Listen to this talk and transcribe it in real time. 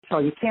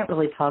all, you can't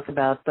really talk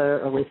about the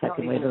early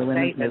second wave of the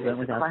women's movement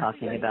without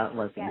talking about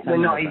lesbian We're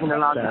not even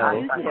allowed to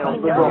ask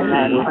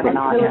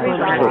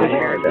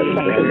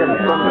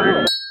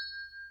that.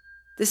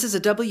 This is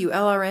a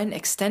WLRN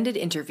extended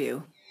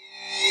interview.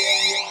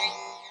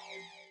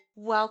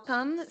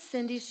 Welcome,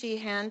 Cindy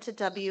Sheehan, to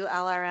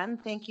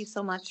WLRN. Thank you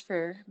so much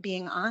for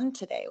being on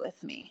today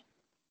with me.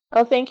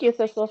 Oh, thank you,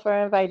 Cecil, for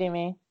inviting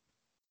me.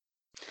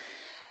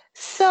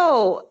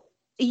 So,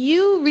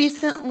 you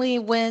recently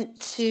went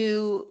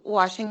to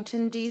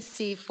Washington,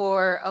 D.C.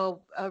 for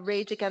a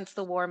Rage Against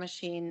the War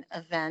Machine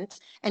event,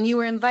 and you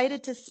were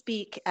invited to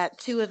speak at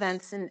 2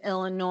 events in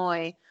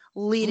Illinois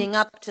leading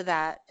up to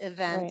that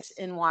event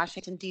in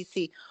Washington,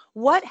 D.C.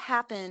 What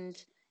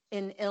happened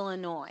in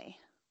Illinois?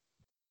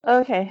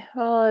 Okay,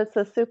 well, it's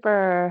a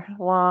super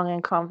long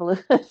and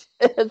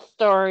convoluted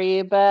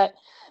story, but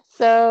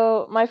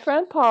so my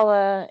friend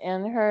Paula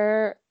and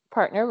her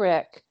partner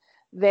Rick,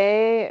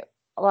 they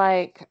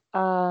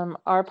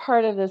are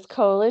part of this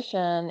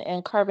coalition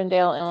in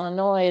Carbondale,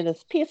 Illinois,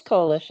 this peace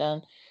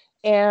coalition,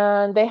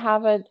 and they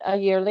have a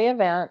yearly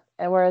event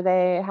where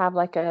they have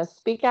like a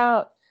speak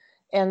out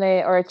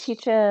or a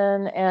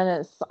teach-in, and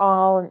it's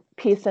all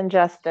peace and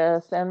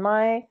justice. And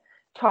my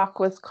talk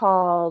was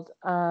called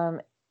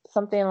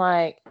something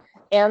like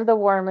 "And the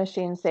War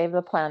Machine Save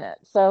the Planet."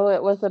 So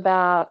it was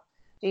about,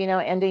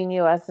 ending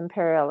U.S.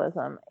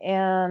 imperialism,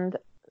 and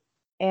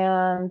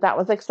that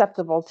was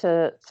acceptable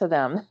to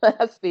them.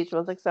 That speech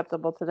was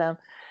acceptable to them.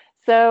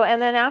 So,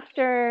 and then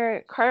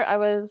after I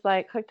was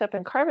like hooked up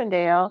in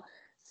Carbondale,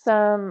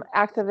 some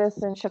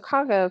activists in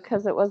Chicago,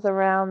 because it was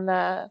around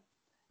the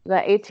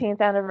 18th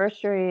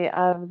anniversary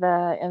of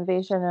the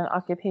invasion and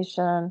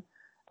occupation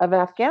of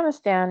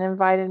Afghanistan,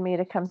 invited me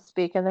to come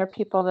speak, and they're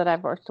people that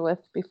I've worked with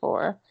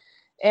before.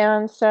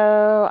 And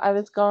so I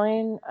was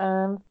going,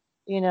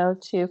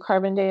 to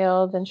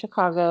Carbondale, then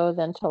Chicago,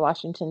 then to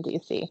Washington,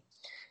 D.C.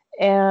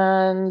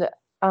 And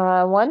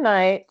one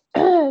night,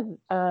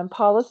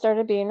 Paula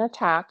started being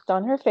attacked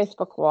on her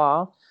Facebook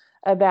wall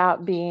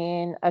about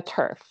being a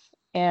TERF.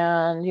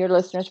 And your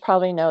listeners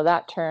probably know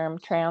that term,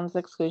 trans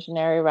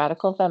exclusionary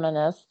radical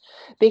feminist,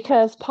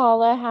 because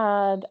Paula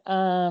had,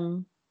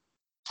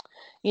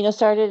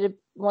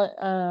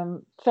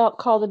 felt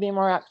called to be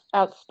more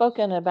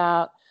outspoken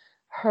about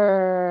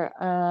her,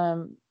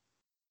 her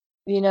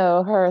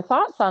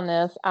thoughts on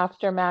this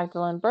after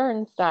Magdalene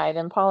Burns died.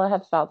 And Paula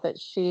had felt that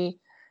she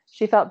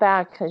felt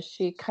bad because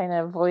she kind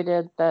of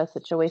avoided the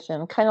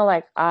situation, kind of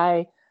like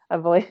I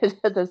avoided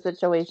the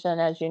situation,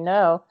 as you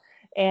know.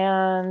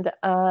 And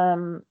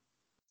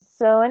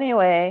so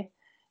anyway,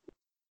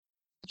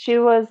 she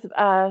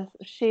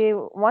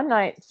one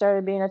night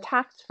started being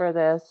attacked for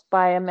this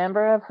by a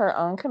member of her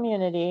own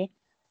community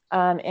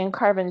in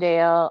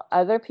Carbondale.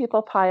 Other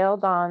people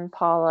piled on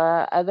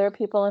Paula, other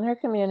people in her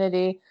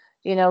community,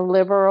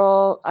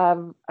 liberal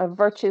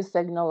virtue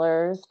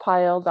signalers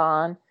piled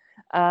on.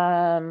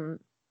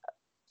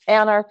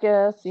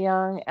 Anarchists,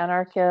 young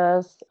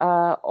anarchists,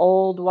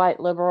 old white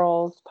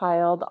liberals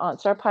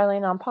started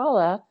piling on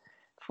Paula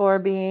for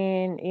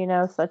being,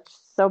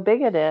 so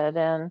bigoted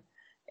and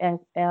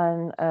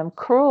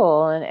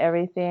cruel and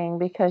everything,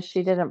 because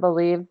she didn't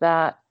believe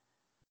that,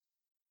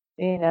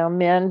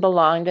 men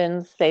belonged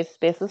in safe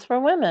spaces for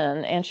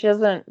women. And she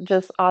doesn't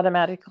just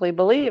automatically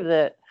believe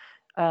that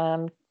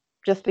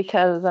just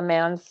because a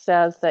man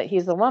says that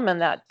he's a woman,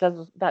 that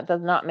does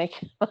not make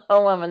him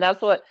a woman. That's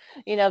what,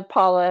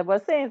 Paula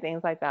was saying,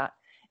 things like that.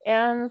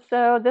 And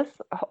so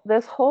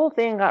this whole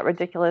thing got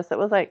ridiculous. It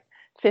was like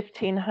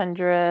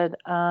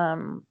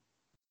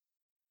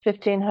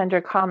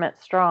 1,500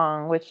 comments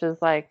strong, which is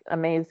like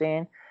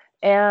amazing.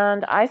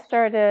 And I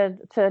started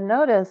to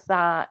notice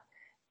that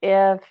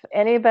if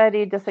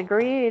anybody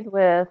disagreed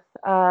with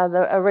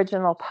the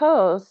original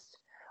post,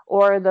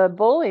 or the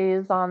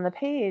bullies on the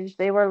page,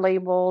 they were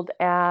labeled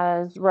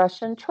as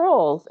Russian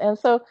trolls. And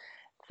so,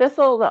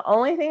 Thistle, the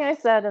only thing I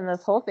said in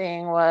this whole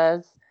thing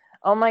was,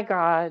 oh my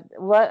God,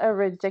 what a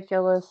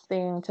ridiculous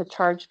thing to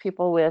charge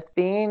people with,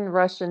 being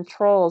Russian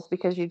trolls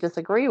because you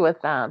disagree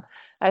with them.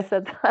 I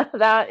said,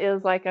 that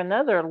is like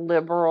another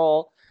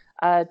liberal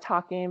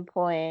talking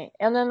point.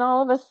 And then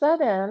all of a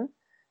sudden,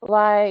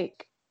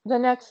 like the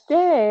next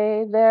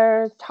day,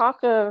 there's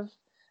talk of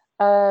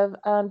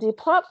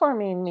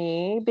deplatforming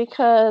me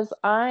because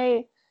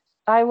I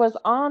was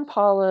on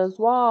Paula's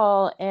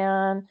wall,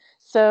 and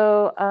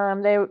so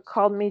they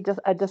called me just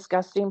a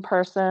disgusting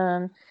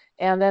person.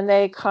 And then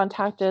they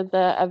contacted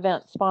the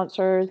event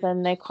sponsors,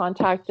 and they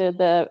contacted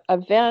the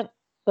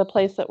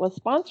place that was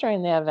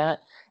sponsoring the event,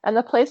 and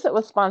the place that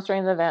was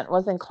sponsoring the event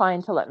was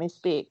inclined to let me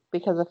speak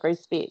because of free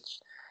speech.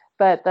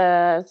 But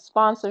the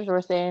sponsors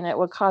were saying it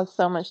would cause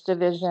so much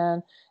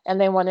division,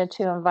 and they wanted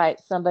to invite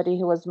somebody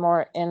who was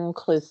more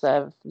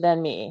inclusive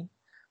than me,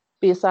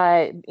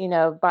 by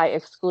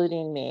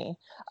excluding me.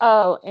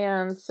 Oh,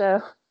 and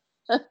so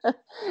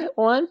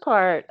one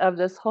part of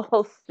this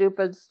whole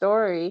stupid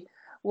story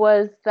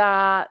was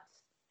that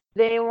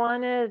they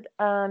wanted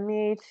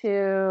me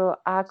to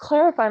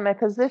clarify my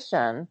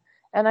position.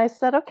 And I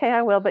said, okay,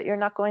 I will, but you're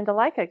not going to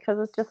like it, because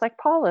it's just like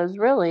Paula's,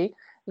 really,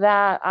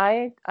 that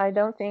I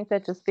don't think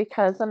that just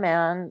because a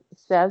man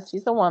says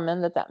he's a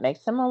woman, that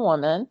makes him a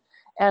woman.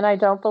 And I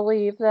don't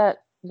believe that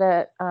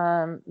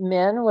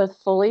men with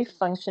fully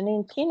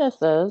functioning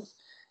penises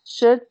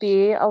should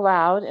be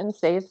allowed in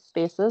safe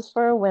spaces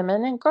for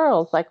women and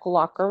girls, like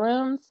locker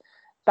rooms,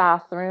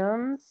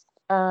 bathrooms,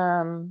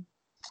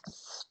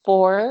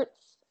 sports,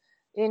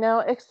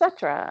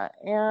 etc.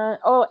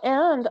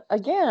 And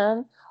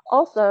again,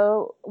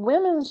 also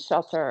women's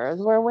shelters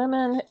where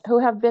women who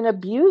have been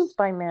abused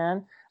by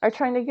men are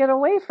trying to get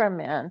away from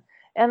men.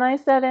 And I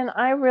said, and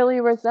I really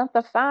resent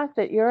the fact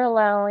that you're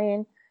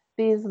allowing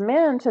these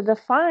men to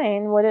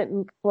define what it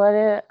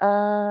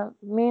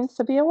means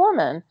to be a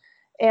woman.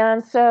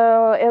 And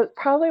so it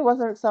probably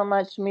wasn't so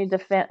much me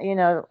being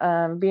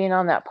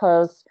on that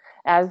post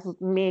as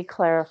me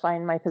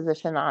clarifying my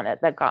position on it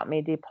that got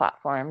me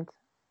deplatformed.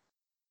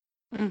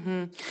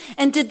 Mm-hmm.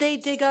 And did they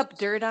dig up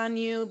dirt on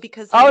you?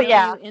 Because I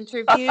know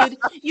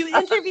you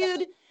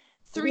interviewed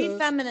three Mm-hmm.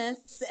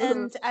 feminists,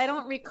 and I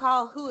don't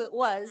recall who it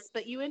was,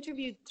 but you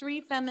interviewed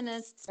three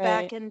feminists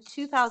back in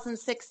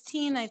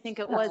 2016, I think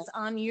it was,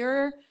 on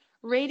your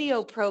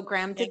radio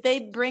program. Did they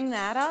bring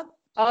that up?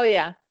 Oh,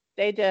 yeah,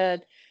 they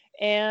did.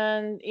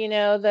 And,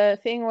 the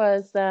thing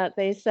was that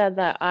they said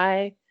that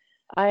I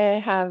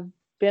have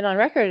been on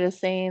record as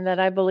saying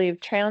that I believe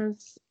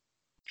trans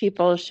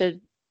people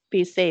should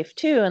be safe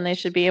too, and they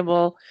should be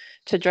able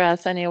to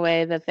dress any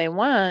way that they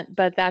want,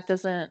 but that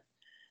doesn't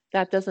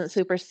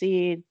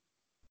supersede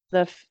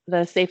the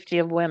safety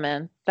of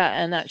women.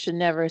 That should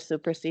never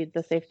supersede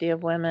the safety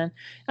of women.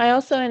 I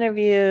also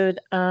interviewed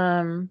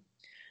a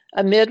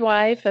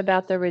midwife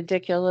about the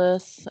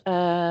ridiculous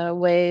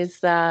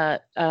ways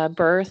that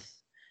birth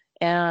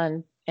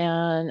and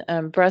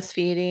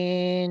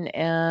breastfeeding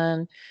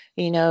and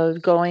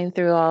going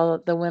through all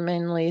the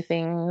womanly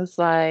things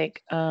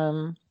like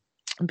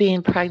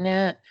being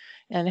pregnant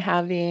and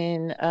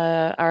having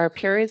our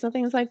periods and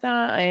things like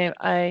that.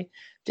 I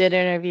did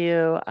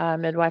interview a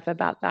midwife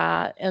about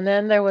that. And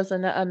then there was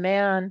a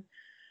man,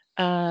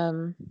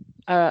 a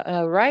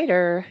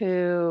writer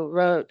who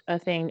wrote a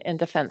thing in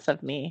defense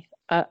of me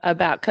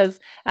about, because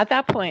at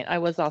that point I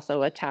was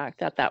also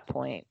attacked at that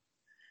point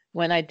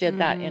when I did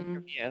that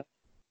interview.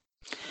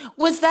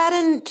 Was that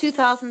in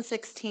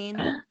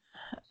 2016?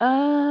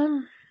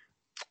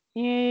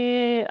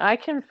 Yeah, I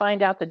can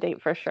find out the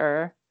date for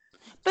sure.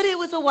 But it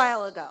was a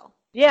while ago.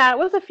 Yeah, it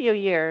was a few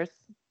years,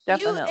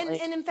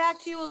 definitely. And in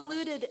fact, you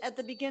alluded at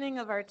the beginning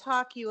of our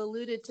talk, you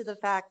alluded to the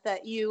fact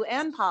that you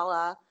and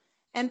Paula,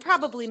 and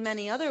probably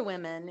many other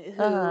women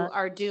who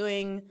are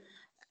doing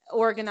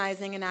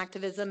organizing and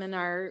activism and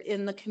are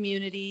in the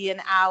community and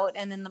out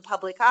and in the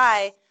public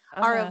eye,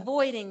 are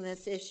avoiding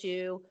this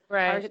issue,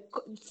 are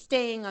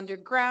staying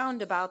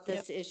underground about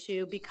this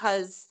issue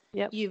because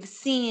you've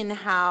seen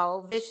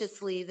how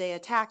viciously they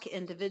attack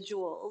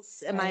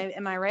individuals.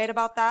 Am I right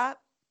about that?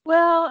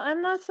 Well,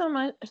 I'm not so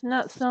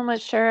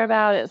much sure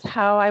about it's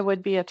how I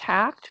would be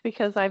attacked,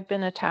 because I've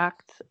been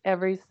attacked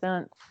ever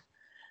since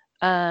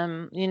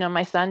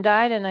my son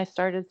died and I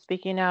started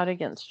speaking out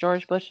against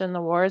George Bush and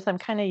the wars. I'm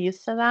kind of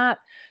used to that.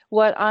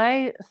 What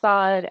I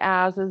saw it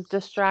as is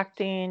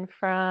distracting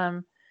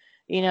from,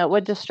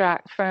 would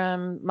distract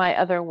from my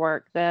other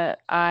work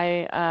that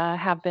I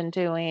have been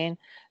doing,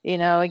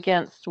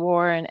 against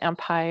war and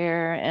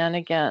empire and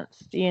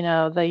against,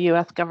 the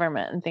U.S.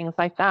 government and things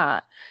like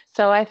that.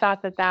 So I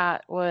thought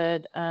that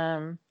would,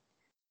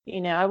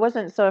 I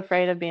wasn't so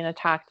afraid of being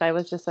attacked. I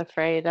was just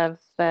afraid of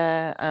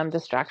the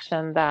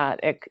distraction that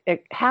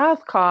it has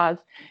caused.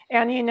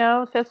 And,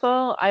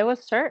 Thistle, I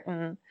was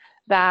certain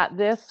that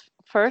this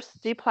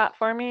first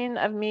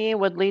deplatforming of me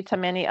would lead to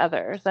many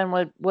others and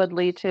would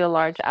lead to a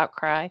large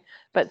outcry.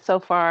 But so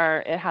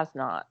far, it has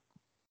not.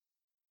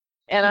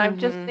 And I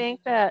just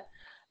think that,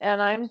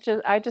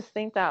 I just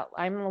think that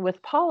I'm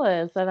with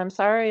Paula, is that I'm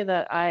sorry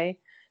that I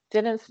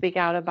didn't speak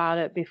out about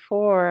it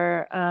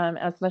before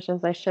as much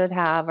as I should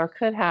have or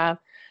could have.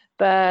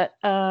 But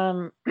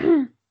I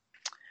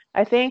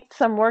think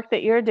some work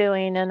that you're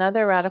doing and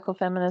other radical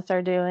feminists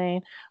are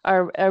doing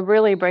are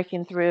really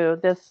breaking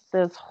through this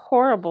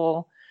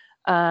horrible,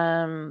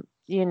 trans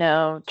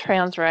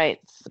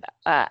rights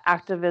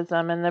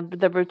activism and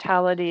the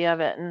brutality of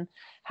it, and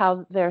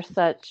how they're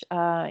such,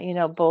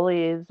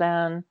 bullies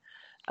and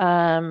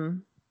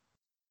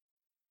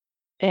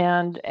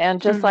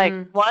just like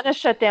want to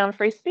shut down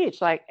free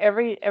speech. Like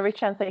every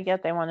chance they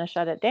get, they want to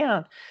shut it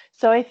down.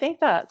 So I think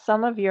that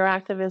some of your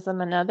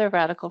activism and other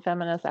radical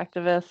feminist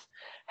activists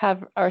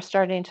are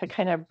starting to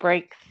kind of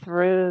break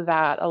through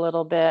that a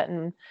little bit,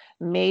 and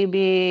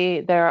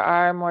maybe there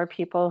are more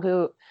people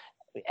who,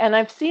 and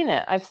I've seen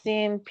it. I've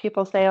seen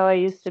people say, "Oh, I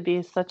used to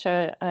be such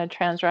a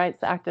trans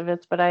rights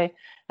activist," but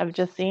I've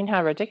just seen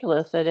how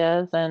ridiculous it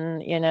is,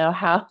 and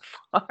how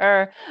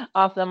far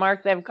off the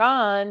mark they've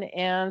gone.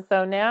 And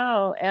so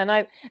now, and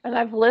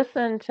I've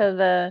listened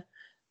to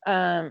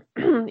the,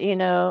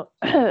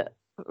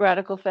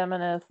 radical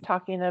feminists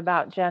talking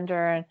about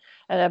gender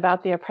and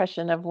about the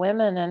oppression of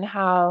women and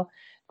how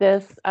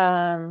this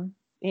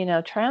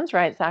trans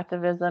rights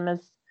activism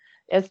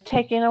is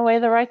taking away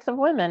the rights of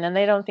women, and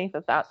they don't think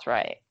that that's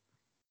right.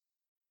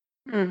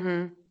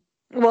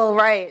 Mm-hmm. Well,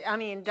 right. I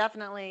mean,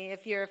 definitely,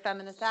 if you're a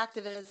feminist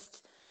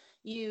activist,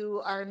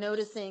 you are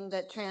noticing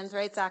that trans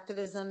rights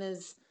activism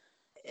is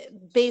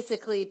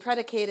basically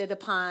predicated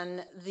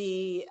upon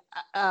the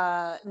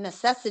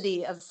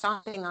necessity of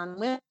stomping on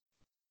women.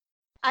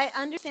 I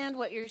understand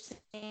what you're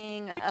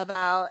saying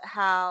about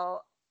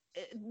how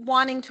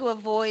wanting to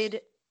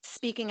avoid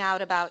speaking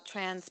out about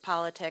trans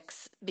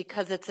politics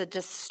because it's a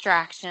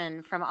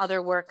distraction from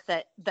other work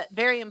that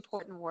very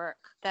important work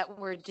that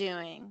we're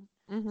doing,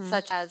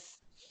 such as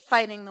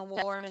fighting the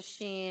war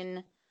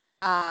machine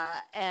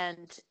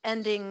and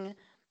ending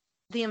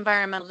the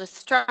environmental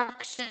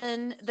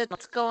destruction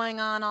that's going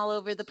on all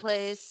over the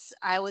place.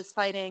 I was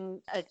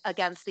fighting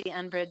against the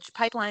Enbridge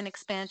pipeline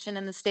expansion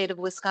in the state of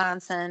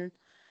Wisconsin.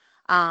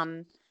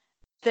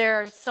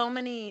 There are so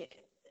many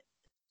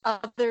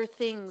other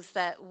things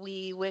that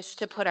we wish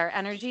to put our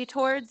energy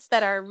towards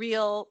that are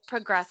real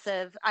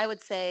progressive, I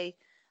would say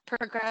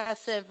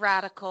progressive,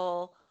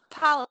 radical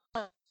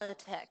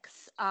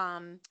politics,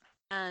 and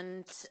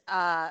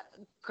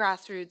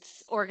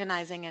grassroots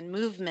organizing and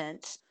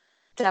movement,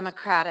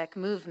 democratic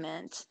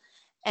movement.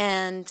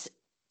 And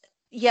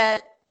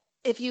yet,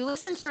 if you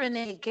listen to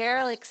Renee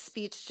Gerlich's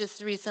speech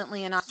just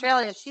recently in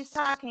Australia, she's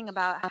talking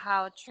about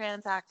how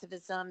trans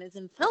activism is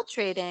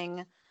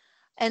infiltrating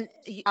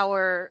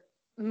our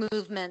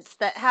movements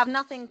that have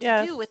nothing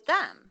to do with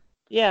them.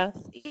 Yes.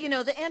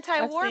 The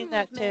anti-war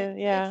movement. That too.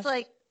 Yeah.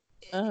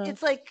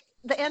 It's like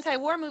the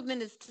anti-war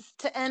movement is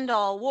to end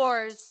all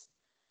wars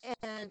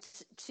and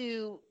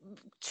to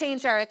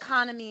change our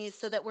economy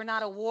so that we're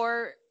not a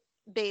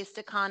war-based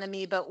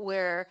economy, but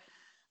we're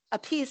a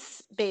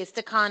peace-based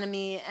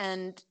economy,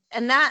 and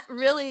that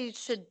really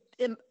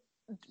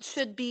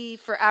should be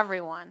for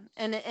everyone.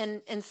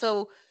 And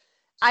so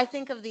I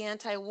think of the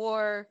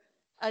anti-war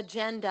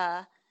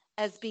agenda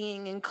as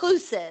being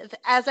inclusive,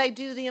 as I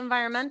do the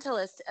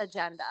environmentalist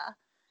agenda.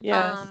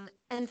 Yes.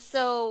 And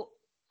so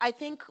I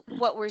think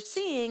what we're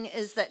seeing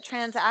is that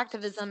trans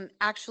activism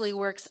actually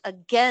works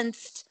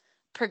against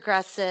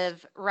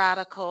progressive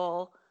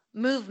radical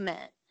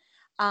movement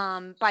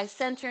by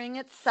centering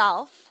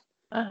itself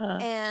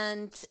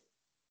and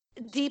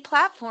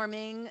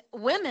deplatforming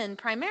women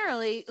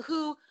primarily,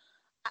 who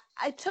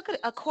I took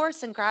a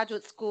course in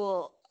graduate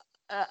school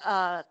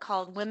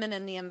called Women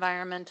in the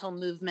Environmental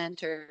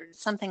Movement or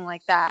something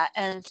like that.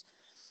 And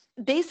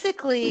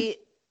basically,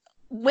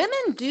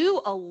 women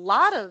do a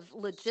lot of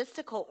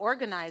logistical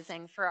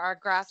organizing for our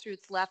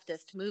grassroots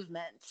leftist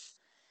movements.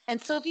 And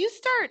so if you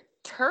start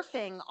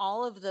turfing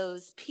all of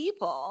those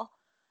people,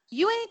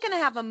 you ain't going to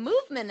have a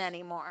movement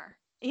anymore,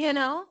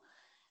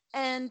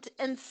 And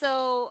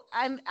so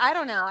I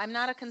don't know, I'm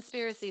not a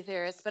conspiracy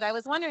theorist, but I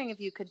was wondering if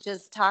you could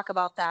just talk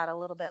about that a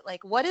little bit.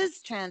 Like, what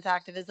is trans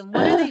activism?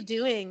 What are they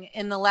doing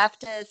in the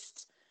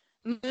leftist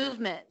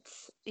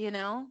movements,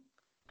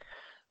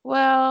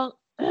 Well,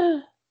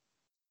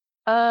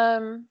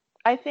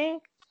 I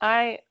think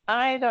I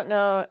don't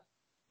know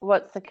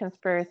what's a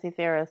conspiracy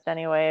theorist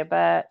anyway,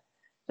 but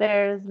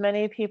there's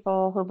many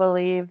people who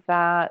believe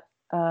that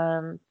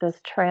this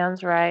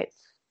trans rights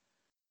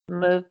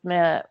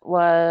movement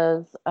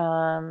was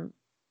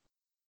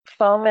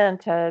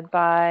fomented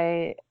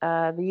by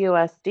the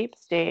U.S. deep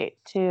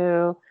state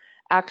to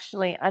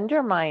actually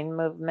undermine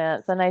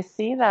movements, and I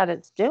see that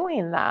it's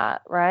doing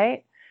that,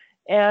 right?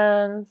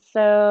 And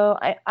so,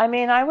 I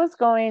mean, I was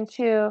going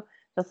to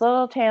this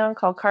little town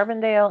called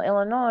Carbondale,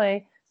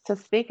 Illinois, to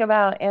speak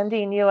about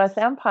ending U.S.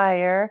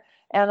 empire,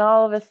 and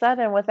all of a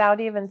sudden, without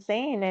even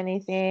saying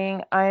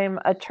anything, I'm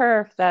a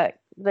TERF that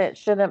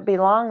shouldn't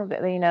belong,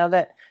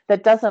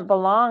 that doesn't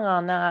belong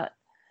on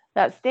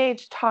that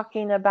stage,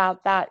 talking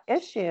about that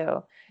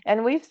issue.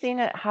 And we've seen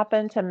it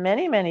happen to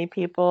many, many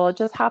people. It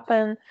just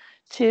happened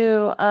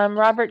to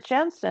Robert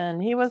Jensen.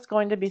 He was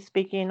going to be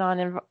speaking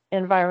on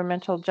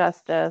environmental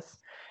justice,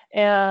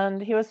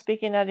 and he was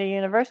speaking at a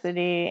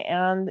university,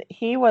 and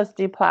he was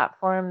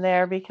deplatformed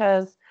there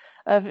because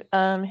of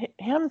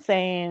him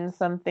saying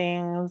some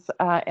things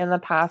in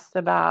the past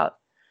about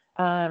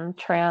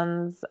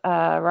trans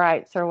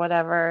rights or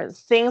whatever,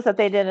 things that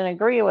they didn't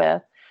agree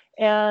with.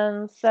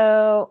 And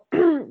so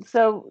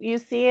so you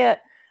see it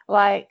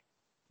like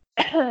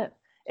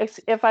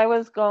if I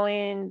was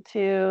going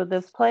to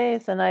this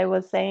place and I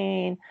was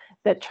saying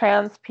that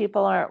trans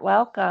people aren't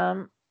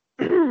welcome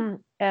and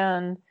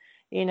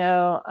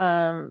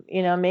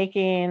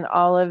making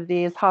all of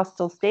these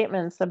hostile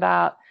statements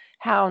about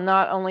how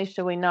not only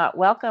should we not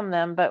welcome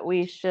them, but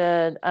we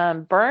should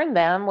burn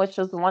them, which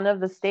was one of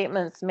the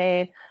statements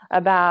made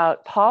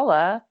about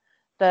Paula,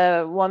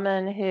 the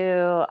woman who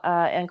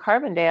in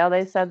Carbondale.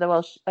 They said that,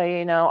 well,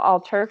 all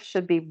TERFs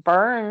should be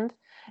burned.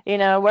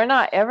 We're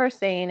not ever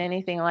saying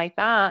anything like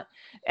that.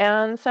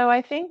 And so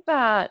I think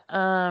that,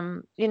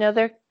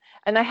 there,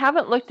 and I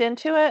haven't looked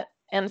into it,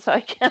 and so I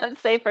can't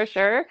say for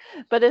sure,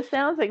 but it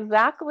sounds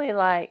exactly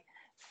like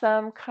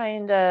some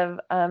kind of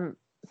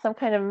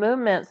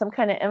movement, some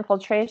kind of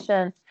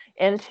infiltration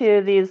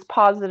into these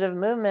positive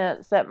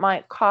movements that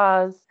might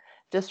cause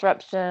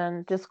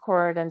disruption,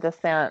 discord, and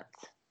dissent.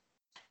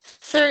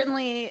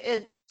 Certainly,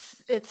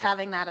 it's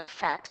having that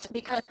effect,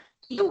 because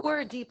you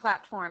were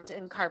deplatformed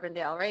in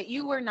Carbondale, right?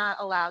 You were not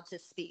allowed to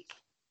speak.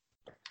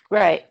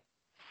 Right.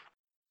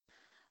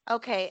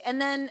 Okay,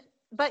 and then,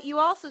 but you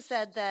also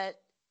said that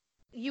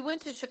you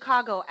went to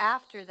Chicago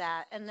after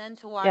that, and then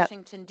to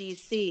Washington,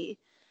 D.C.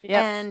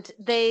 Yep. And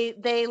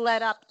they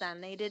let up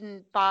then. They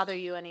didn't bother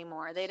you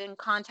anymore. They didn't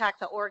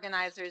contact the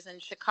organizers in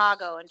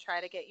Chicago and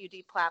try to get you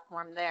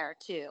deplatformed there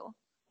too.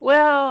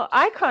 Well,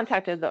 I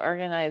contacted the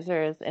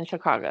organizers in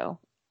Chicago,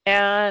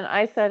 and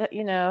I said,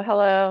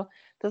 hello,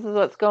 this is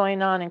what's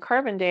going on in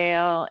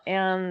Carbondale,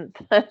 and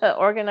the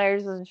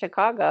organizers in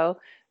Chicago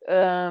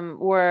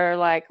were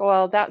like,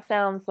 well, that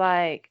sounds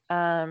like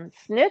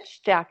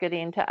snitch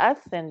jacketing to us,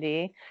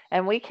 Cindy,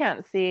 and we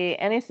can't see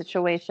any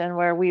situation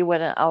where we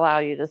wouldn't allow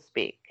you to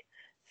speak.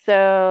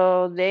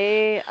 So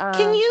they...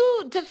 Can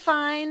you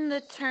define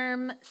the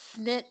term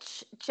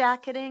snitch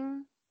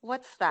jacketing?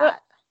 What's that? Well,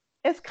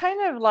 it's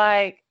kind of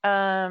like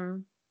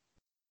the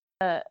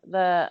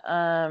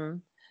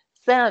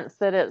sense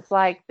that it's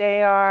like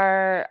they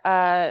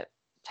are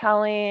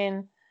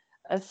telling,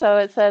 so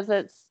it says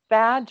it's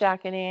bad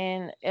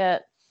jacketing.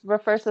 It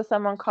refers to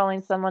someone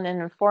calling someone an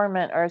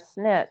informant or a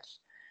snitch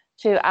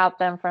to out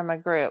them from a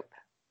group.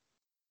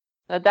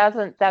 That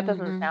doesn't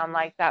sound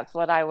like that's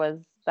what I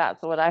was,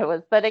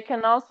 but it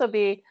can also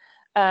be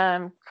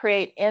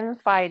create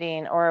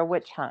infighting or a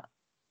witch hunt.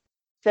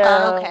 So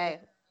okay.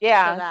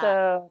 Yeah,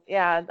 so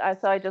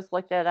I just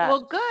looked it up.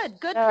 Well, good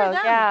for them.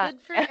 Yeah.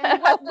 Good for.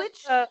 And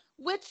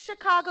which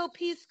Chicago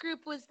peace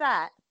group was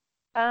that?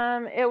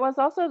 It was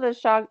also the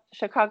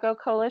Chicago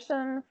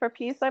Coalition for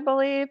Peace, I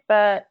believe.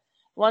 But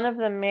one of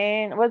the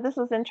main, this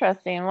is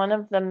interesting. One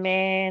of the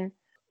main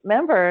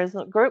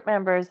group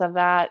members of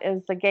that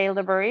is the Gay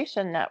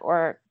Liberation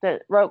Network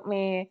that wrote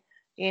me,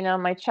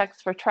 my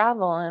checks for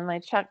travel and my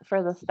check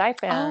for the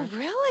stipend. Oh,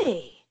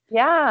 really?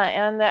 Yeah,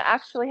 and they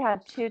actually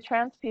had 2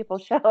 trans people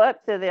show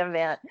up to the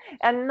event,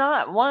 and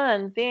not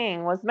one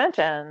thing was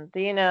mentioned,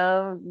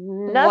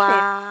 nothing.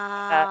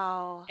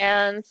 Wow.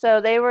 And so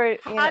they were,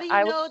 How do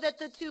you know that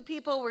the 2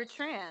 people were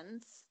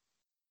trans?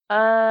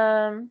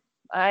 I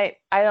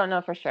don't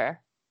know for sure,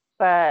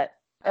 but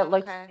it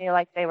looked to me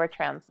like they were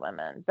trans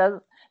women.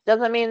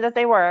 Doesn't mean that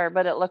they were,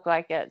 but it looked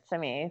like it to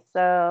me.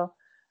 So,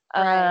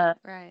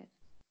 right.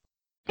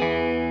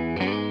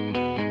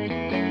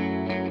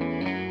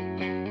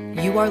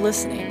 You are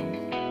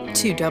listening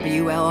to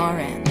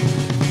WLRN.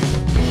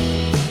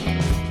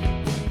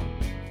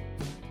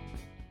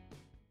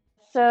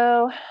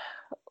 So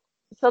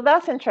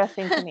that's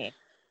interesting to me.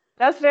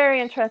 That's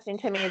very interesting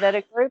to me that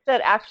a group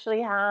that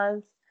actually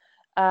has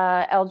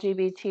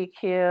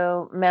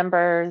LGBTQ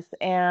members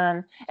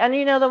and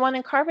the one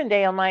in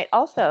Carbondale might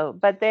also,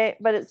 but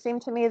it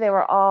seemed to me they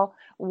were all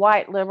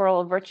white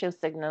liberal virtue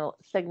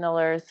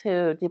signalers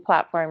who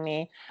deplatformed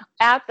me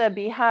at the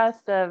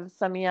behest of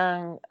some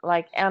young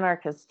like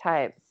anarchist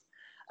types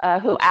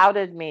who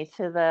outed me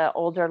to the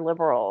older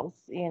liberals,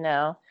 and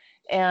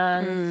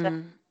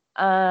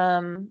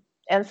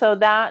so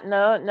that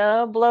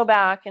no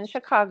blowback in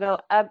Chicago.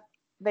 I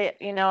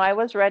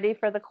was ready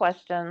for the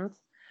questions.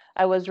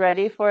 I was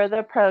ready for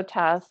the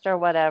protest or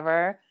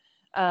whatever,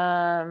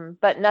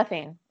 but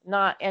nothing,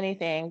 not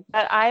anything.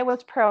 But I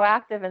was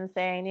proactive in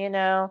saying,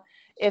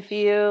 if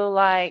you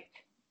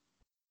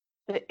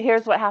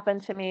here's what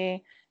happened to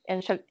me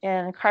in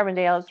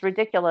Carbondale. It's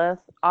ridiculous,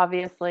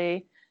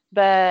 obviously,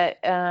 but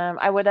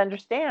I would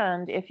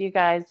understand if you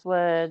guys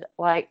would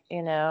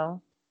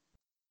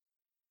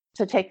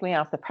to take me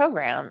off the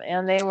program.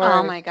 And they were,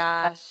 oh my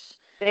gosh.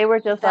 They were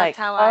just That's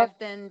how I've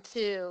been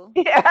too.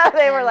 Yeah,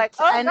 they were like,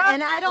 oh, and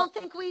I don't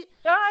think Cindy,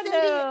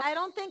 I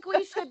don't think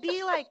we should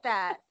be like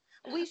that.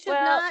 We should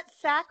not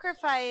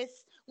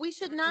sacrifice. We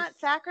should not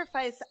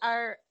sacrifice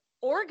our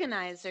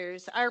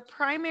organizers, our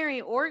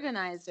primary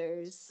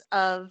organizers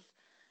of,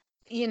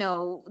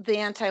 the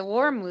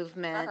anti-war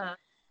movement.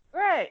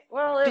 Right.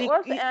 Well, it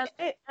was,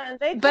 and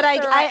they. But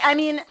I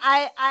mean,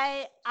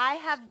 I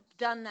have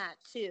done that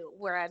too,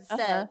 where I've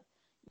said,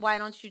 why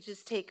don't you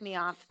just take me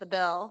off the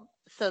bill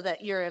so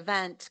that your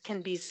event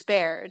can be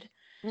spared?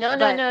 No,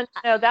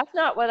 that's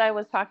not what I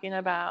was talking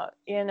about.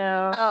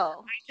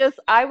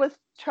 I was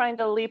trying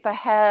to leap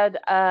ahead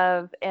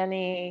of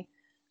any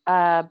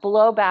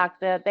blowback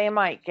that they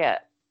might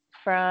get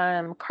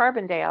from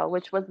Carbondale,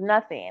 which was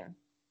nothing,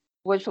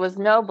 which was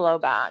no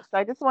blowback. So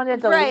I just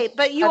wanted to. Right,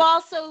 but you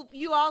also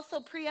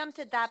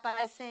preempted that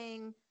by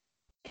saying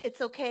it's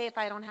okay if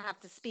I don't have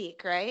to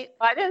speak, right?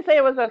 Well, I didn't say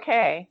it was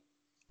okay.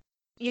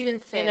 You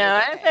didn't say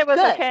I didn't say it was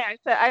okay.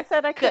 I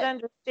said I could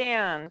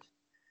understand.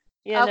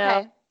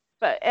 Okay.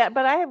 But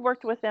I have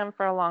worked with them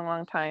for a long,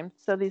 long time.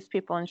 So these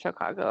people in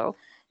Chicago,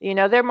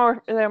 they're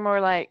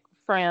more like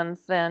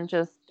friends than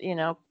just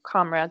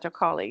comrades or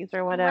colleagues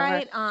or whatever.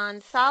 Right on.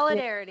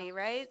 Solidarity,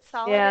 right?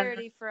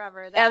 Solidarity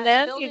forever. And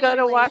then you go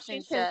to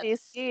Washington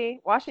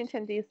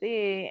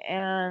D.C.,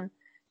 and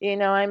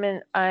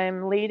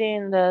I'm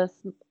leading this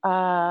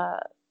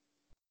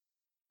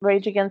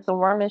Rage Against the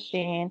War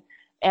Machine,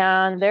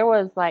 and there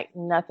was like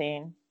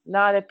nothing,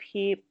 not a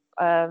peep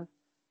of,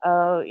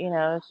 oh,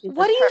 she's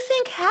What a do you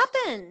think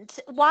happened?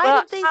 Why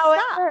well, did they stop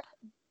however,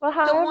 well, the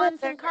however,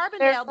 ones in they're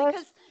Carbondale? both,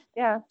 Because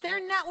yeah, they're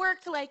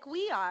networked like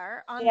we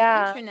are on the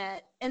yeah,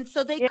 internet, and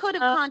so they you could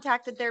have know,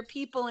 contacted their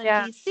people in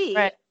yeah, DC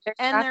right,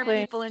 and their exactly.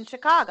 people in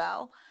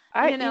Chicago,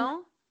 I, you you know,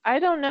 know? I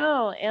don't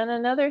know. And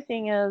another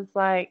thing is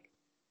like,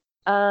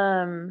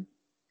 um,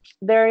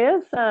 there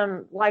is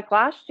some, like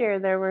last year,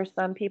 there were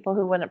some people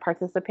who wouldn't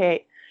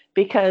participate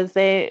because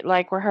they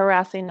like were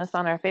harassing us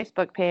on our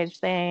Facebook page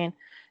saying,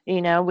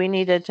 we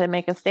needed to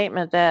make a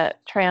statement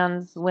that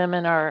trans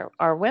women are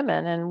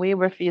women, and we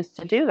refused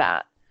to do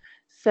that.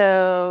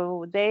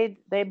 So they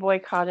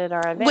boycotted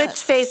our Which event.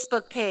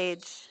 Facebook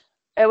page?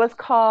 It was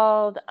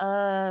called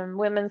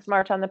Women's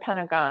March on the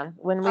Pentagon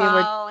when we were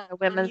doing Oh, a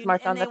Women's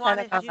March and on they the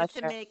wanted Pentagon you last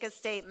to year. make a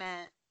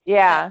statement that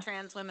Yeah,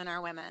 trans women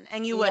are women,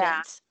 and you yeah.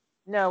 wouldn't.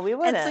 No, we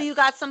And so wouldn't. you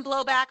got some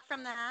blowback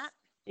from that?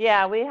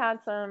 Yeah, we had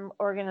some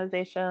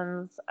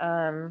organizations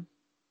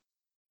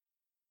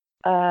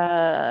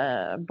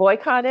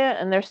boycott it,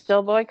 and they're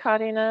still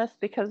boycotting us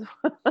because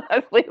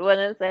we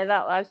wouldn't say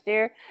that last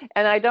year.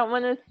 And I don't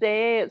want to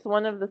say it's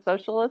one of the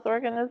socialist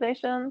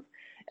organizations,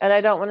 and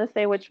I don't want to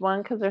say which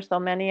one because there's so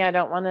many. I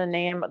don't want to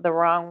name the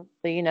wrong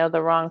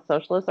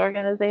socialist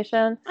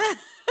organization.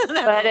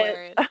 That's But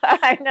hilarious.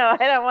 I know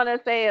I don't want to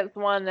say it's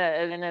one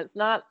that, and it's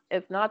not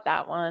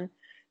that one.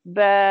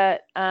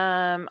 But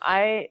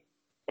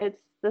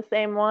it's the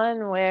same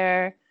one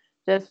where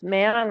this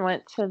man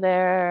went to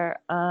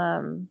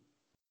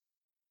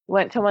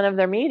one of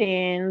their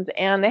meetings,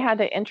 and they had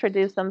to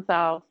introduce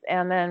themselves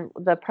and then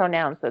the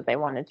pronouns that they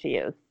wanted to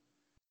use.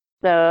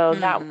 So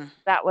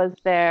that was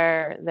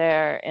their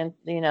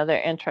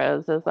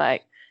intros is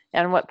like,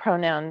 and what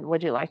pronoun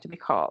would you like to be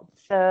called?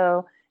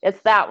 So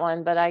it's that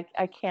one, but I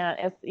can't.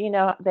 It's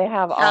they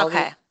have all these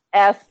Okay.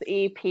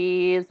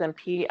 SEPs and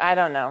P. I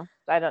don't know.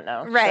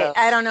 Right. So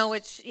I don't know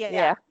which. Yeah.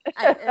 yeah,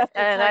 It's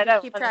and I hard to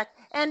don't keep want to. track.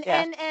 And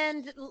Yeah.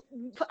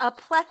 a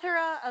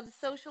plethora of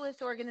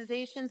socialist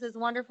organizations is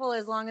wonderful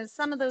as long as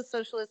some of those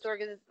socialist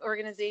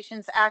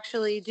organizations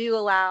actually do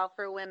allow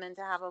for women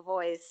to have a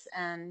voice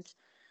and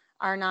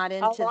are not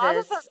A into lot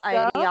of them this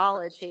don't. A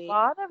ideology.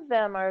 lot of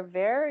them are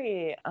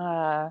very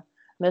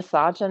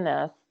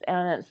misogynist,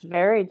 and it's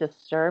very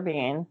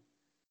disturbing.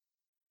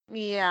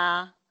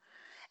 Yeah.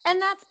 And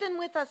that's been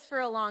with us for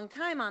a long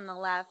time on the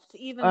left,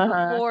 even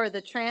Uh-huh. before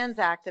the trans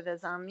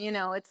activism.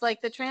 It's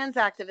like the trans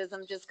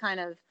activism just kind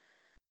of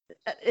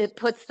it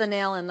puts the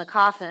nail in the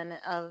coffin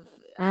of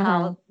Mhm.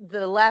 how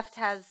the left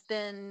has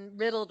been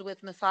riddled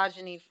with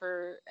misogyny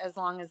for as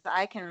long as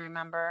I can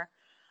remember.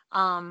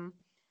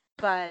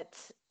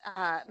 But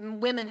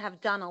women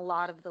have done a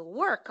lot of the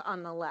work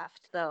on the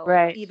left, though,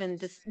 Right. even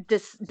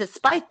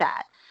despite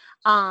that.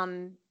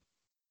 Um,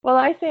 Well,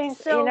 I think,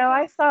 so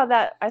I saw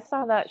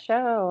that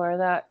show or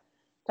that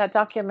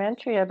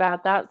documentary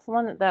about that's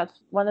one of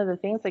the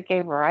things that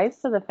gave rise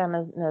to the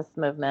feminist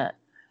movement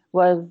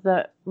was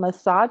the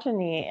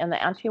misogyny and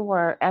the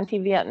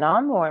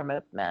anti-Vietnam War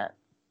movement.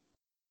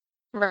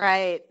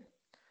 right.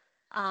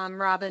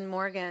 Robin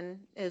Morgan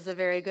is a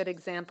very good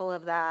example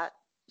of that.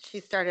 She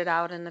started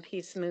out in the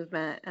peace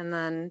movement and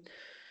then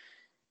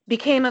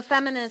became a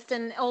feminist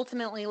and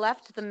ultimately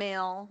left the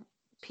male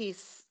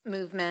peace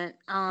movement.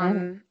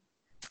 Mhm.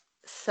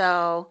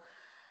 So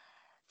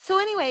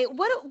anyway,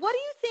 what do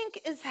you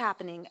think is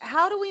happening?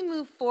 How do we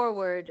move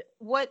forward?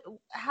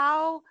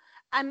 How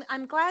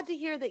I'm glad to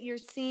hear that you're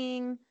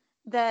seeing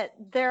that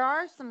there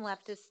are some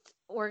leftist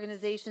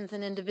organizations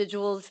and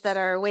individuals that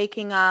are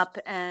waking up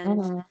and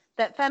Mhm.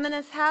 that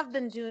feminists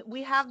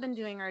we have been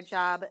doing our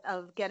job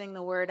of getting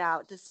the word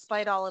out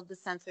despite all of the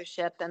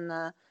censorship and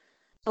the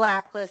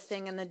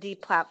blacklisting and the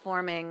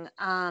deplatforming.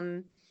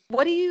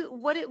 What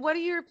are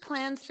your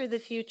plans for the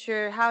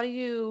future? How do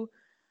you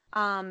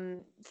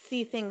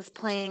see things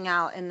playing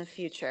out in the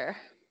future?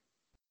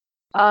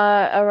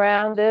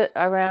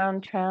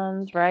 Around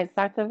trans rights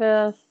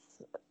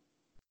activists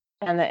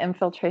and the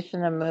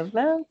infiltration of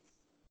movements,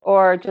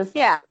 or just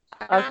Yeah,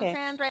 around okay,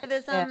 trans yeah.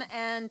 rightism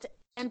and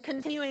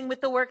continuing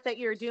with the work that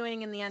you're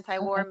doing in the Mhm.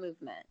 anti-war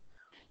movement.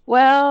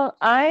 Well,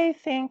 I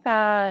think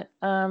that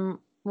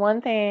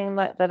one thing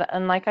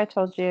and like I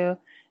told you,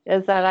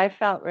 is that I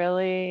felt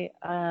really,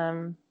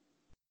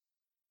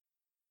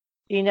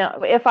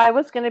 if I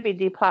was going to be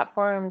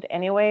deplatformed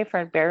anyway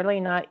for barely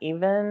not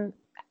even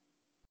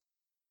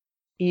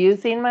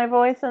using my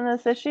voice in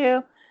this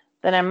issue,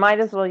 then I might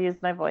as well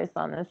use my voice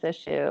on this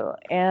issue.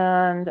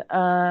 And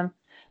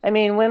I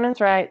mean, women's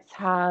rights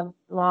have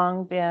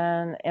long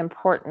been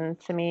important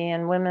to me,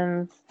 and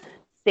women's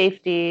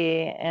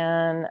safety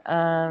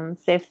and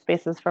safe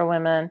spaces for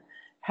women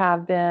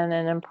have been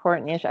an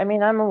important issue. I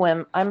mean, I'm a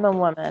woman.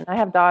 I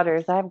have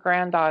daughters. I have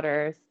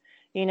granddaughters.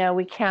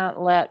 We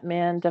can't let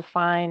men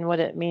define what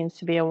it means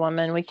to be a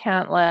woman. We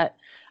can't let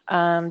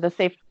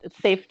the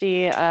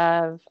safety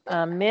of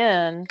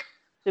men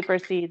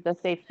supersede the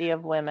safety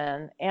of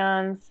women.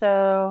 And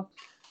so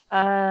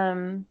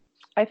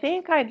I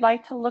think I'd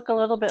like to look a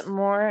little bit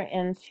more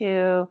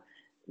into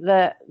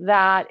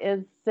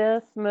is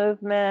this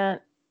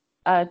movement,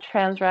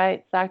 trans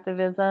rights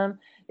activism,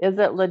 is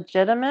it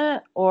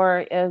legitimate,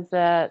 or is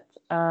it,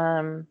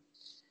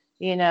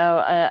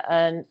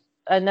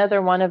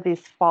 another one of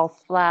these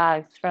false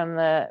flags from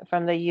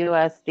the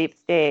U.S. deep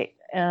state?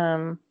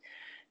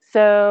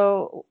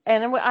 So,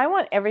 and I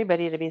want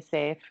everybody to be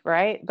safe,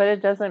 right?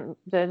 But that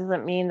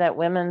doesn't mean that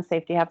women's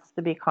safety has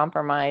to be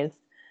compromised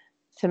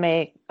to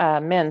make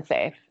men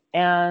safe.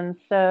 And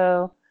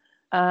so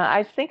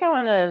I think I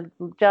want to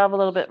delve a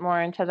little bit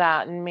more into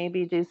that and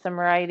maybe do some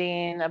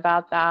writing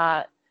about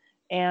that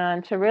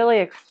and to really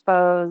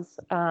expose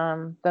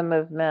the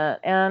movement.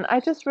 And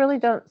I just really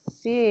don't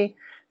see,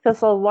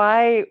 Thistle,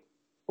 why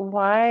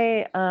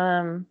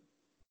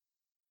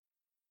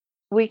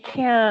we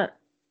can't.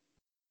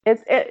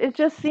 It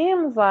just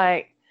seems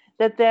like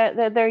that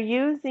they're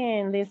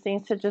using these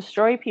things to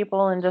destroy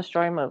people and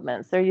destroy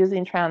movements. They're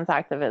using trans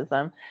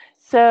activism.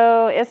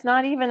 So it's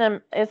not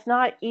even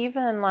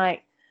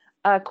like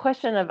a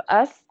question of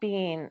us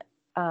being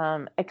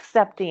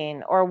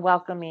accepting or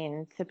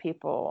welcoming to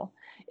people.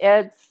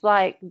 It's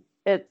like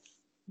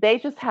they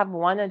just have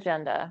one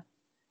agenda,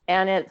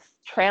 and it's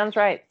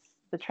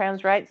the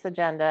trans rights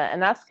agenda,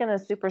 and that's going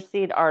to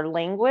supersede our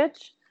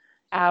language,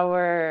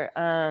 our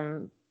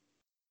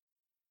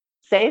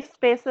safe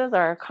spaces,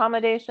 our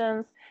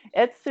accommodations.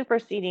 It's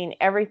superseding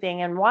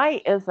everything. And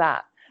why is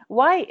that?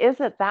 Why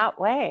is it that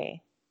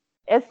way?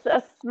 It's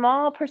a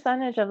small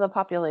percentage of the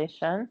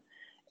population,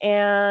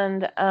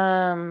 and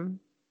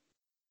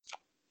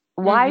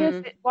why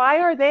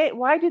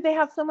do they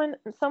have so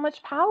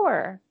much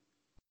power?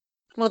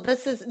 Well,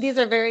 these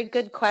are very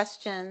good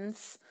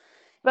questions.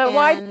 But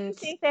why do you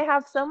think they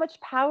have so much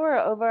power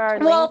over our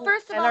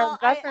language and our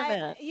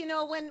government?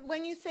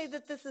 When you say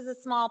that this is a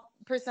small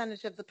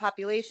percentage of the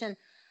population,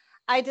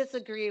 I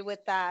disagree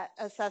with that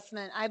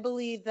assessment. I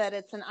believe that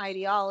it's an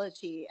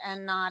ideology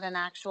and not an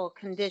actual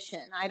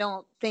condition. I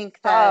don't think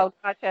that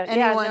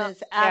anyone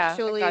is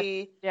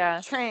actually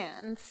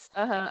trans.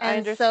 I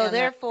understand so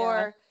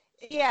therefore,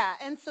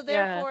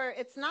 therefore,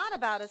 it's not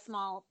about a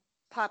small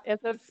percentage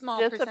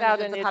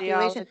of the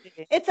population.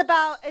 It's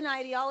about an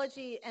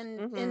ideology,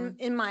 and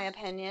in my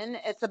opinion,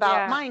 it's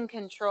about mind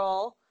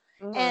control,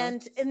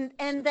 and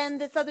then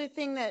this other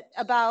thing that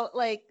about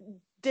like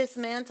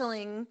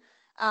dismantling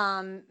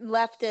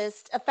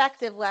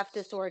effective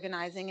leftist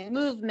organizing and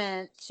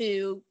movement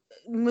to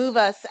move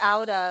us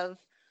out of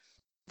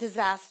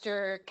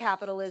disaster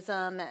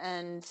capitalism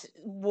and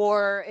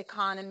war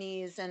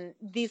economies and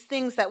these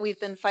things that we've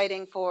been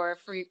fighting for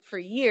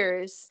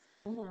years.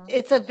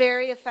 It's a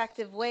very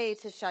effective way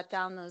to shut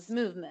down those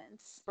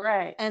movements.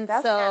 Right. And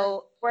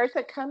where's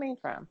it coming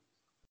from?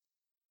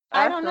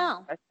 I don't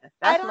know.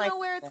 I don't know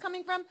where it's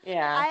coming from.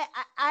 Yeah.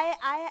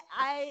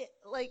 I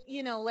like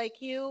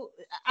you,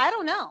 I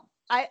don't know.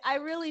 I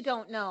really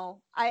don't know.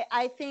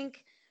 I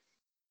think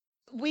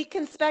we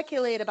can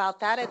speculate about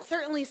that. It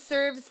certainly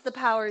serves the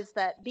powers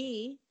that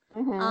be.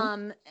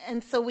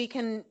 And so we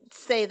can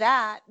say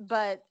that,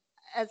 but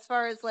as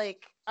far as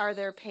like, are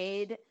there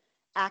paid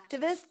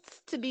activists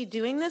to be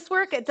doing this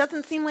work? It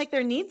doesn't seem like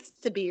there needs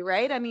to be,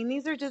 right? I mean,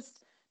 these are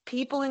just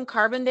people in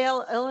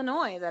Carbondale,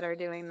 Illinois that are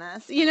doing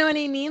this. You know what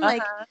I mean?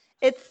 Like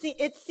it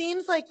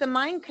seems like the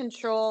mind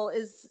control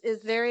is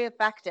very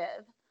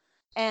effective.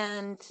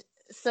 And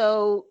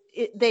so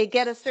they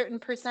get a certain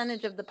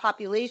percentage of the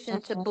population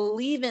to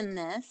believe in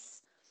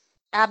this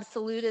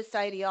absolutist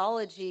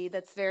ideology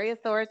that's very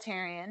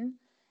authoritarian,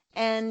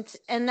 and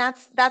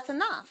that's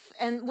enough.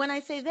 And when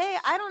I say they,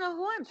 I don't know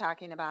who I'm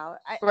talking about.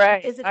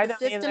 Is it the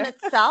system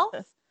itself?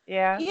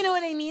 Yeah. You know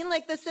what I mean?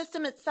 Like the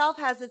system itself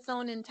has its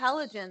own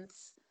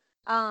intelligence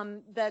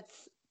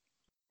that's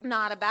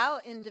not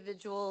about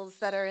individuals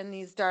that are in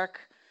these dark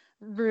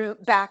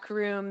back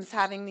rooms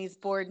having these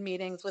board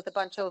meetings with a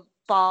bunch of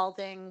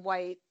balding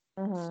white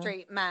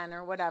straight men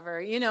or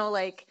whatever.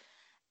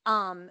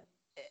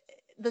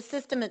 The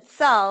system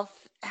itself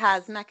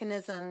has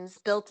mechanisms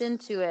built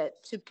into it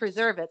to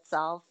preserve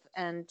itself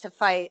and to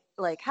fight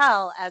like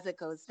hell as it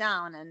goes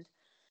down. And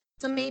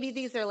so maybe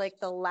these are like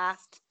the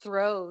last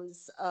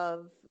throes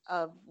of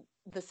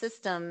the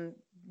system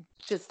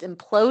just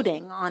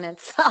imploding on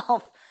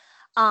itself.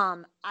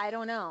 I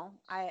don't know.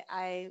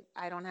 I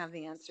don't have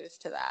the answers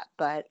to that,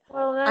 but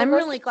I'm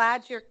really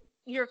glad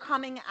you're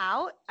coming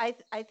out. I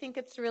think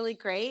it's really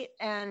great,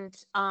 and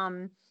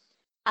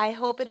I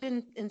hope it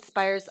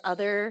inspires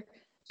other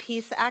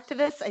peace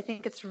activists. I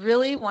think it's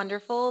really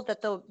wonderful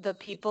that the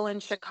people in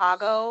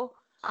Chicago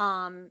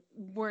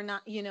were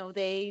not,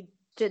 they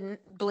didn't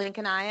blink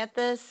an eye at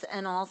this,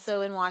 and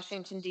also in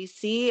Washington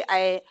D.C.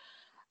 I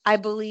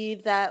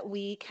believe that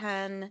we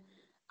can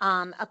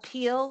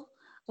appeal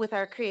with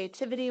our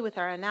creativity, with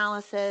our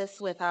analysis,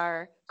 with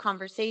our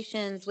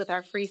conversations, with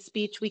our free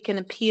speech. We can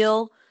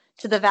appeal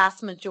to the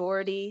vast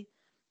majority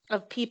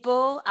of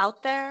people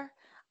out there.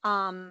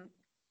 And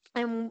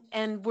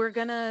we're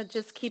going to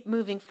just keep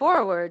moving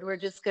forward. We're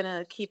just going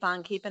to keep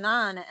on keeping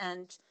on.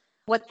 And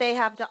what they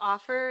have to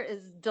offer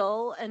is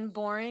dull and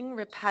boring,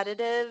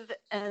 repetitive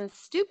and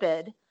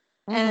stupid.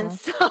 And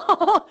so,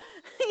 I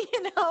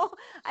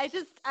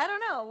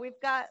don't know. We've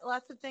got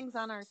lots of things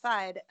on our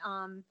side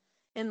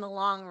in the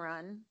long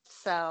run.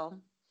 So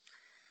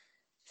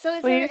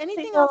is there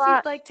anything else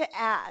you'd like to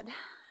add?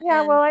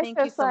 Yeah, and well, thank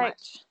you so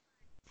much.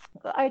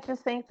 I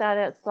just think that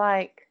it's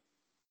like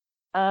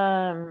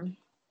when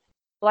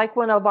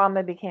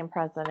Obama became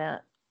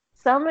president,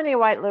 so many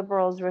white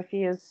liberals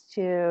refused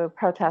to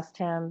protest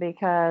him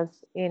because,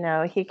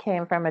 he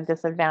came from a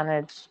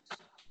disadvantaged,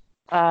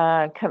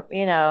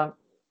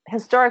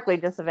 historically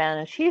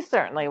disadvantaged. He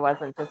certainly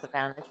wasn't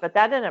disadvantaged, but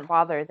that didn't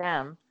bother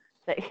them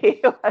that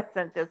he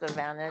wasn't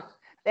disadvantaged.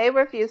 They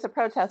refused to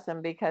protest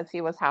him because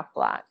he was half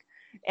black.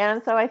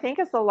 And so I think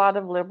it's a lot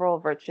of liberal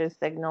virtue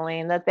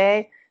signaling that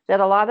a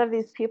lot of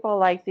these people,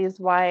 like these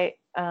white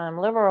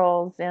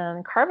liberals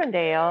in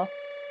Carbondale,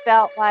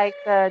 felt like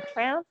the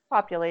trans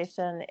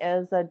population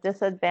is a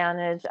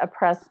disadvantaged,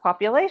 oppressed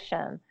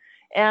population.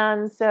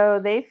 And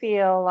so they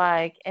feel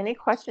like any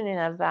questioning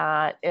of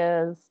that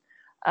is,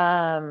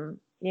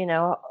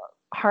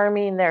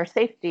 harming their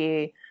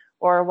safety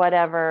or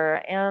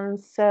whatever. And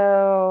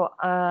so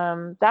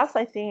that's,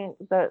 I think,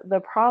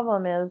 the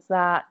problem is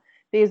that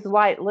these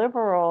white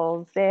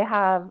liberals, they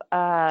have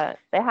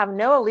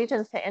no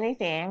allegiance to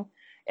anything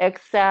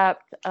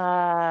except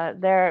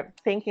they're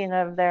thinking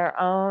of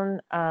their own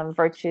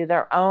virtue,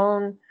 their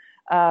own,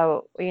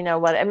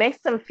 what it makes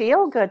them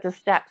feel good to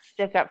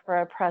stick up for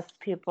oppressed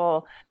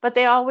people, but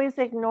they always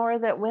ignore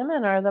that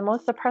women are the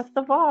most oppressed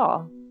of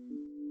all.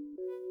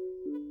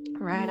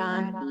 Right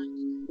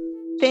on.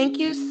 Thank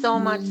you so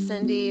much,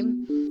 Cindy.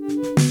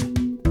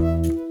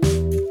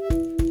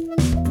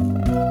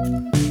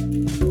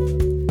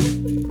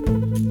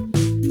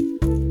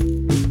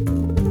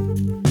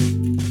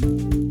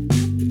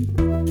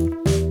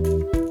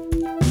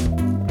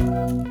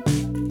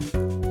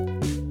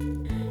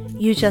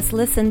 You just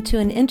listened to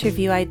an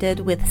interview I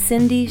did with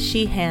Cindy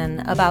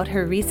Sheehan about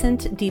her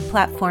recent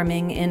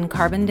deplatforming in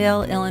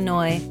Carbondale,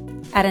 Illinois,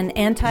 at an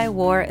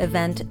anti-war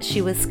event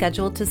she was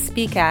scheduled to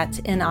speak at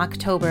in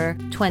October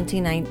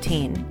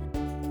 2019.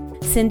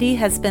 Cindy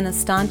has been a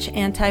staunch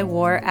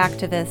anti-war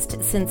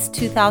activist since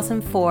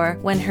 2004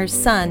 when her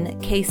son,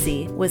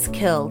 Casey, was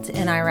killed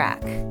in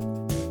Iraq.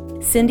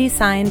 Cindy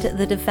signed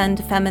the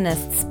Defend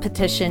Feminists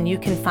petition you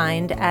can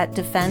find at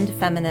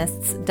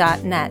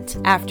defendfeminists.net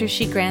after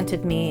she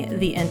granted me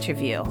the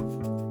interview.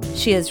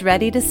 She is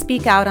ready to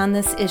speak out on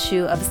this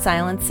issue of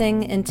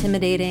silencing,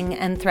 intimidating,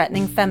 and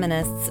threatening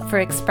feminists for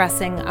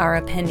expressing our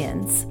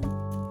opinions.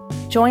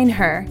 Join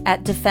her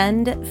at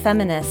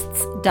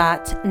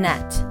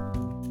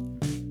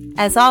defendfeminists.net.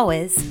 As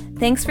always,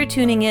 thanks for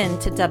tuning in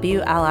to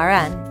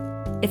WLRN.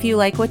 If you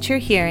like what you're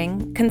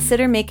hearing,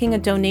 consider making a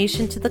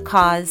donation to the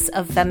cause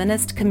of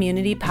feminist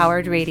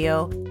community-powered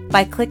radio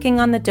by clicking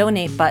on the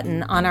donate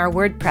button on our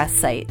WordPress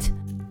site.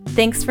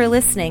 Thanks for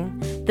listening.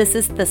 This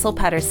is Thistle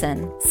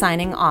Pedersen,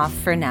 signing off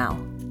for now.